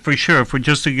thought, for sure, if we're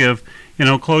just to give,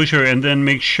 closure, and then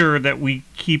make sure that we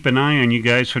keep an eye on you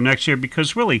guys for next year,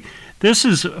 because really, this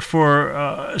is for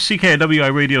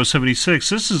CKIWI Radio 76.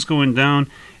 This is going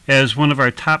down as one of our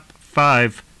top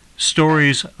 5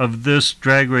 stories of this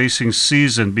drag racing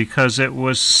season, because it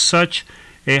was such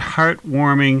a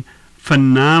heartwarming,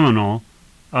 phenomenal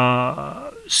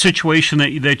situation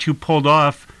that you pulled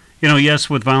off, yes,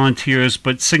 with volunteers,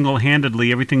 but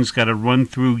single-handedly, everything's got to run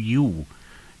through you,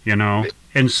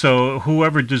 And so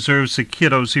whoever deserves the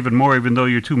kiddos even more, even though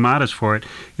you're too modest for it,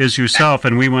 is yourself.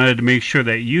 And we wanted to make sure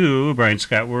that you, Brian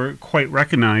Scott, were quite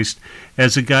recognized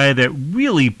as a guy that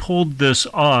really pulled this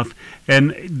off.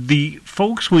 And the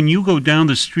folks, when you go down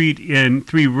the street in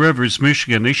Three Rivers,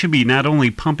 Michigan, they should be not only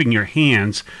pumping your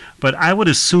hands, but I would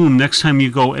assume next time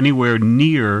you go anywhere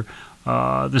near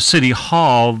the city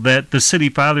hall that the city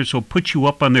fathers will put you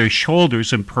up on their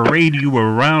shoulders and parade you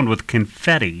around with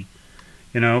confetti.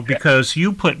 Because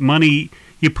you put money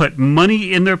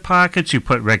in their pockets, you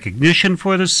put recognition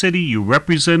for the city, you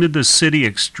represented the city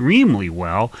extremely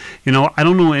well. I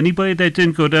don't know anybody that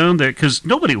didn't go down there, because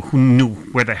nobody who knew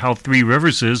where the hell Three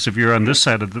Rivers is if you're on this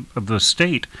side of the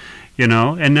state,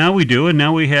 and now we do, and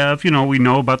now we have, we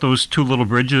know about those two little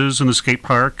bridges and the skate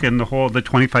park and the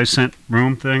 25-cent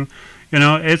room thing.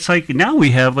 It's like now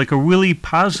we have like a really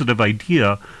positive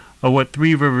idea of what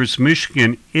Three Rivers,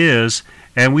 Michigan is.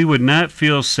 And we would not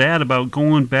feel sad about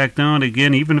going back down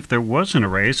again, even if there wasn't a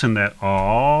race, and that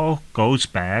all goes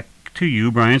back to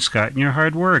you, Brian Scott, and your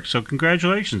hard work. So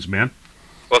congratulations, man.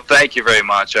 Well, thank you very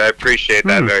much. I appreciate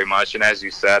that very much. And as you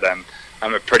said, I'm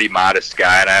a pretty modest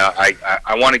guy, and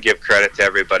I want to give credit to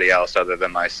everybody else other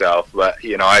than myself. But,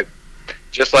 I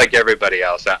just like everybody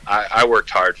else, I worked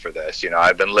hard for this.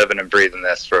 I've been living and breathing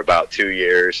this for about 2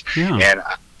 years. Yeah. And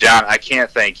John, I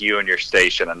can't thank you and your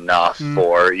station enough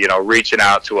for, reaching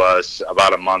out to us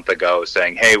about a month ago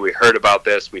saying, hey, we heard about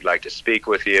this. We'd like to speak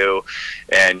with you.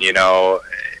 And,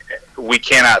 we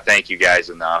cannot thank you guys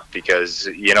enough because,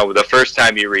 the first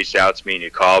time you reached out to me and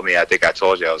you called me, I think I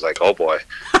told you, I was like, oh boy,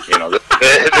 this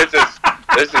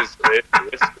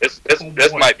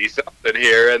might be something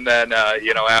here. And then,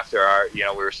 after we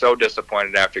were so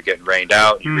disappointed after getting rained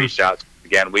out, you reached out to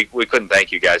again, we couldn't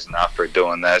thank you guys enough for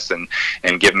doing this and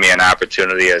giving me an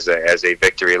opportunity as a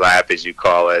victory lap, as you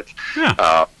call it.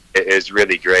 Yeah. It is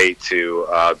really great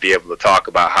to be able to talk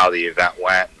about how the event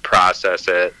went and process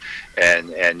it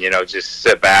and just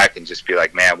sit back and just be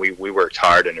like, man, we worked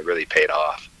hard and it really paid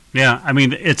off. Yeah, I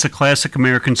mean, it's a classic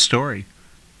American story.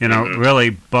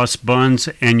 Really bust buns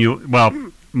and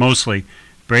mostly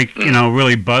break,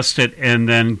 really bust it, and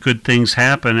then good things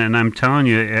happen. And I'm telling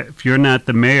you, if you're not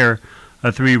the mayor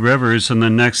of Three Rivers in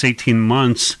the next 18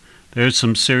 months, there's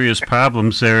some serious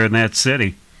problems there in that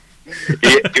city.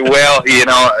 Well,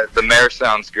 the mayor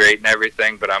sounds great and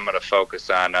everything, but I'm going to focus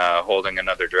on holding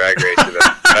another drag race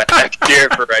event next year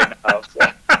for right now. So.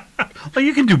 Well,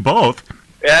 you can do both.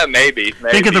 Yeah, maybe.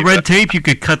 Think of the red tape you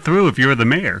could cut through if you were the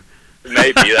mayor.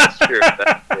 Maybe, that's true.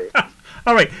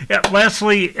 All right.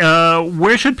 Lastly,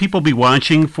 where should people be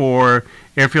watching for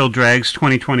Airfield Drags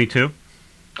 2022?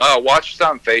 Watch us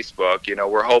on Facebook.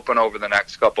 We're hoping over the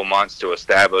next couple months to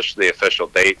establish the official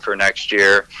date for next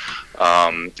year.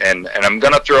 And I'm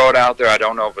going to throw it out there. I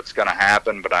don't know if it's going to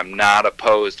happen, but I'm not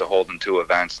opposed to holding 2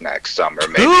 events next summer.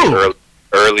 Maybe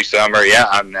early summer.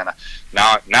 Yeah,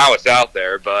 now it's out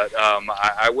there, but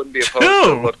I wouldn't be opposed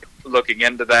to looking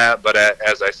into that. But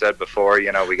as I said before,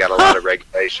 we got a lot of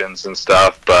regulations and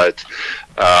stuff, but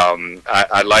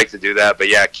I'd like to do that. But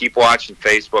yeah, keep watching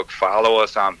Facebook. Follow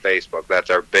us on Facebook. That's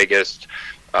our biggest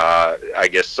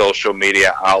social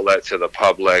media outlet to the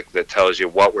public that tells you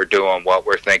what we're doing, what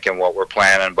we're thinking, what we're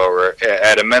planning. But we're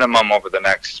at a minimum over the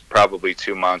next probably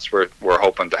 2 months, we're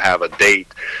hoping to have a date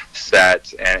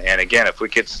set. And again, if we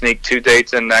could sneak 2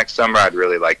 dates in next summer, I'd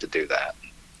really like to do that.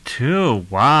 2,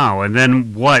 wow. And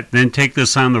then what? Then take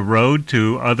this on the road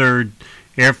to other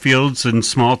airfields and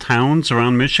small towns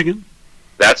around Michigan?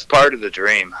 That's part of the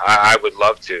dream. I would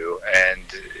love to. And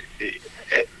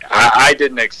I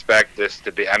didn't expect this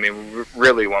to be,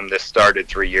 really when this started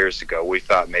 3 years ago, we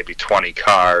thought maybe 20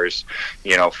 cars,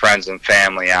 friends and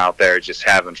family out there just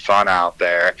having fun out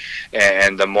there.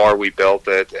 And the more we built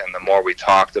it and the more we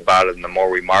talked about it and the more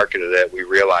we marketed it, we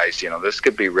realized, this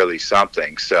could be really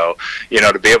something. So,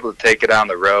 to be able to take it on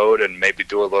the road and maybe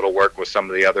do a little work with some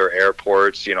of the other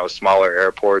airports, smaller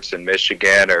airports in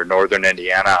Michigan or northern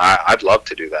Indiana, I'd love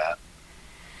to do that.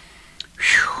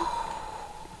 Whew.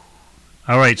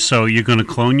 All right, so you're going to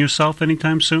clone yourself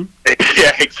anytime soon?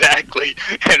 Yeah, exactly.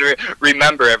 And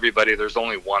remember, everybody, there's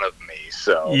only one of me,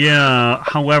 so... Yeah,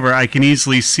 however, I can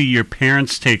easily see your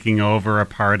parents taking over a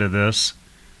part of this.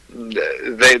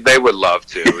 They would love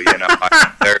to,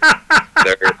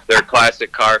 they're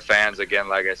classic car fans. Again,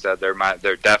 like I said, they're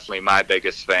definitely my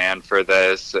biggest fan for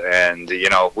this. And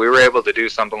if we were able to do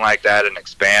something like that and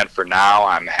expand for now,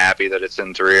 I'm happy that it's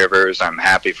in Three Rivers. I'm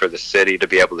happy for the city to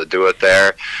be able to do it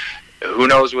there. Who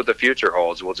knows what the future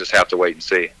holds? We'll just have to wait and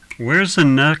see. Where's the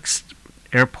next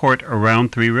airport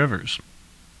around Three Rivers?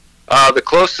 The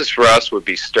closest for us would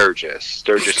be Sturgis.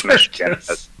 Sturgis, Michigan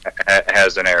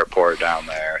has an airport down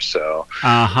there. So.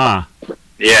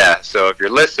 Yeah, so if you're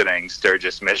listening,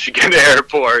 Sturgis, Michigan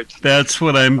Airport. That's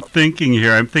what I'm thinking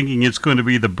here. I'm thinking it's going to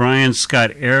be the Brian Scott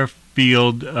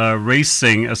Airfield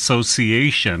Racing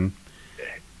Association.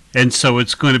 And so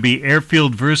it's going to be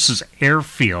Airfield versus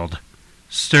Airfield.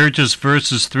 Sturgis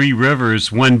versus Three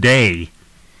Rivers one day.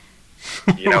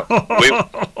 We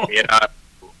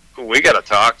got to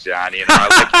talk, John.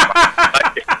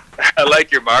 I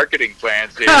like your marketing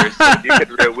plans here. So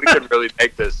we could really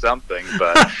make this something.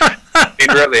 But I mean,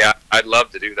 really, I'd love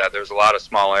to do that. There's a lot of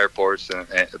small airports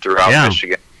throughout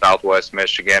Michigan, Southwest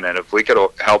Michigan, and if we could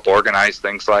help organize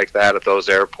things like that at those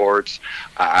airports,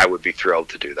 I would be thrilled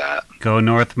to do that. Go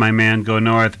north, my man. Go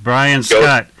north. Brian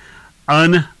Scott,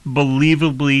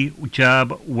 unbelievably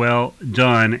job well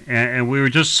done, and we were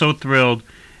just so thrilled.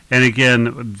 And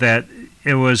again, that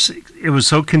it was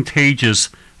so contagious.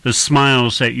 The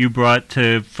smiles that you brought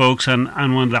to folks on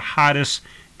one of the hottest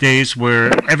days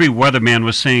where every weatherman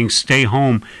was saying, stay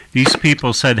home. These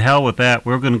people said, hell with that.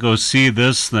 We're going to go see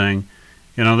this thing.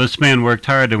 This man worked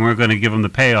hard, and we're going to give him the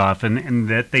payoff, and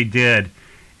that they did.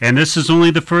 And this is only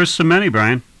the first of many,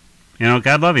 Brian.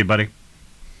 God love you, buddy.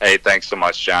 Hey, thanks so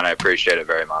much, John. I appreciate it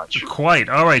very much. Quite.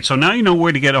 All right, so now you know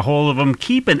where to get a hold of them.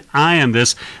 Keep an eye on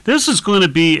this. This is going to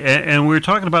be, and we were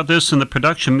talking about this in the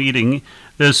production meeting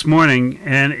this morning,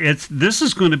 and this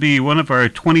is going to be one of our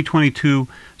 2022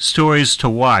 stories to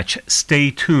watch. Stay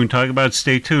tuned. Talk about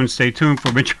stay tuned. Stay tuned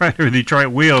for Mitch Ryder, Detroit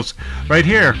Wheels, right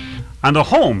here on the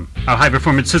home of high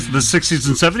performance hits of the 60s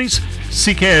and 70s,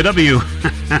 CKIW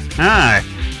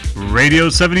Radio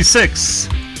 76.